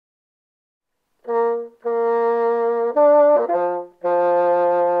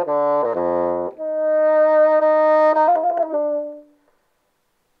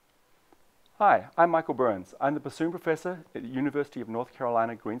I'm Michael Burns. I'm the bassoon professor at the University of North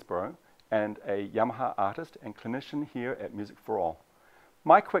Carolina, Greensboro, and a Yamaha artist and clinician here at Music for All.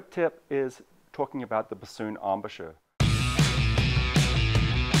 My quick tip is talking about the bassoon embouchure.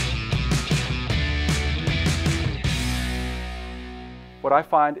 What I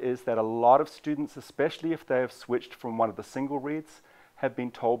find is that a lot of students, especially if they have switched from one of the single reeds, have been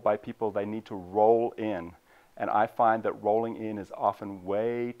told by people they need to roll in. And I find that rolling in is often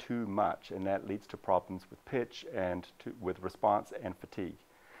way too much, and that leads to problems with pitch and with response and fatigue.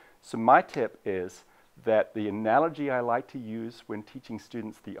 So my tip is that the analogy I like to use when teaching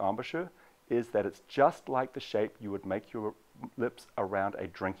students the embouchure is that it's just like the shape you would make your lips around a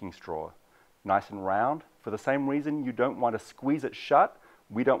drinking straw. Nice and round. For the same reason, you don't want to squeeze it shut.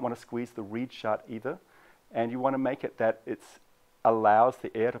 We don't want to squeeze the reed shut either. And you want to make it that it allows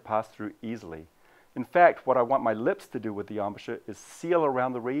the air to pass through easily. In fact, what I want my lips to do with the embouchure is seal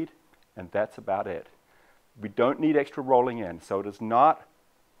around the reed, and that's about it. We don't need extra rolling in, so it is not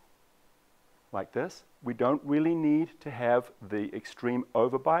like this. We don't really need to have the extreme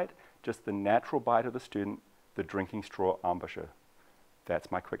overbite, just the natural bite of the student, the drinking straw embouchure. That's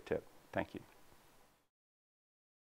my quick tip. Thank you.